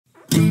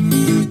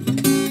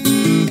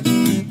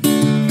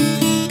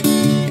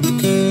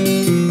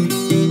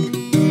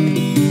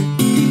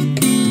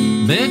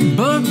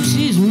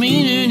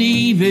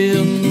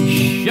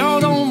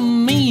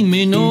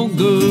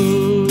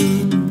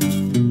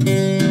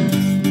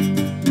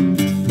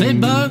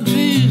Bedbugs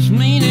is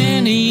mean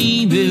and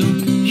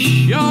evil,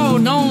 sure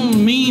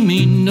don't mean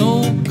me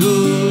no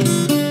good.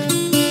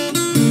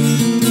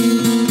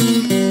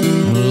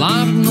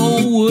 Like an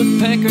old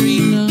woodpecker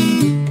eating a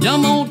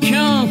dumb old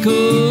chunk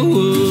of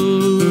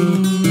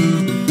wood.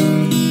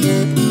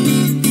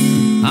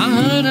 I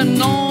heard a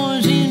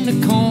noise in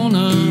the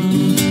corner,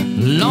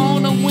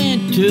 Lord, I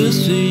went to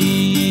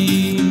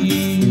see.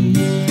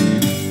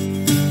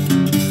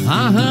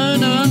 I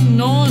heard a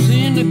noise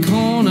in the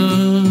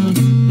corner,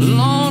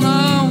 Lord,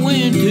 I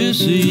went to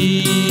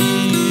see.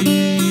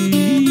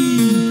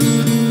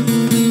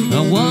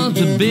 There was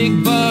a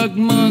big bug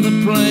mother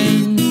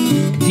praying,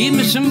 give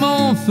me some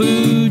more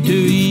food to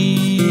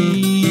eat.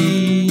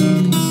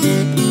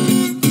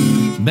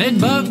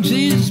 Bedbugs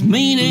is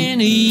mean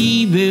and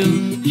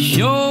evil,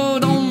 sure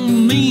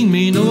don't mean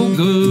me no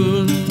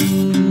good.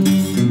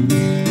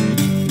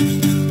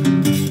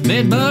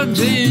 Bedbugs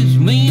is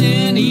mean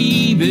and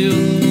evil,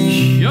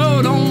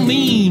 sure don't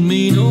mean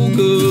me no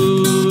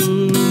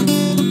good.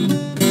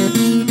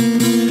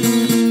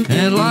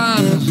 And like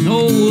an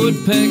old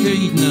woodpecker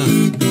eating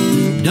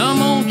a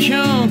dumb old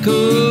chunk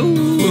of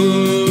wood.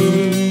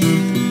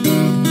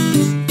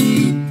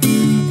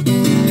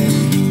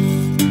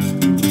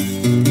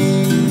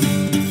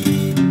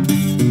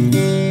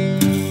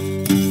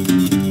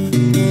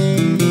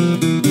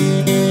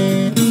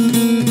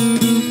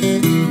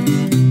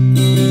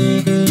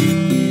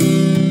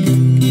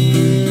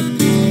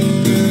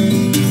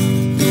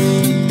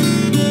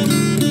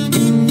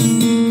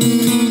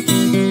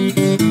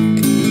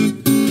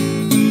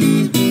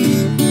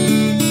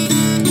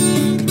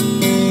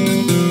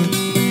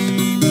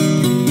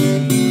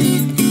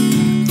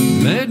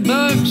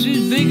 Bedbugs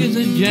as big as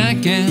a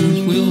jackass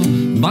will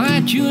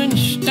bite you and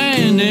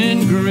stand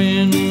and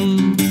grin.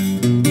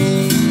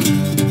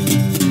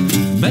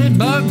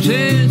 Bedbugs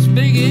as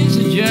big as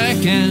a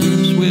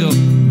jackass will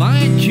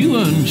bite you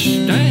and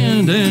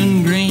stand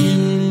and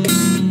grin.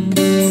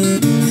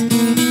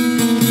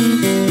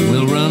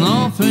 We'll run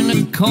off in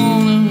the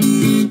corner,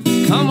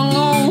 come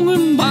along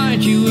and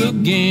bite you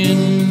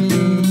again.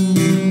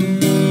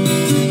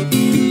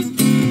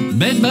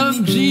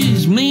 Bedbugs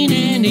is mean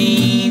and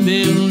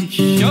evil,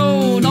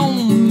 sure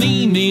don't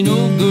mean me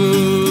no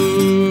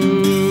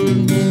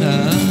good.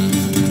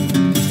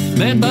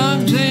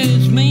 Bedbugs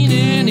is mean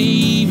and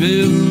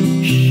evil,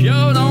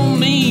 sure don't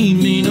mean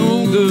me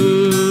no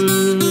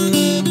good.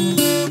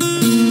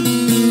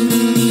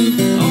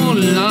 Oh,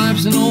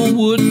 life's an old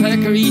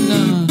woodpecker eating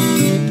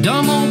a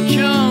dumb old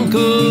chunk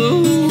of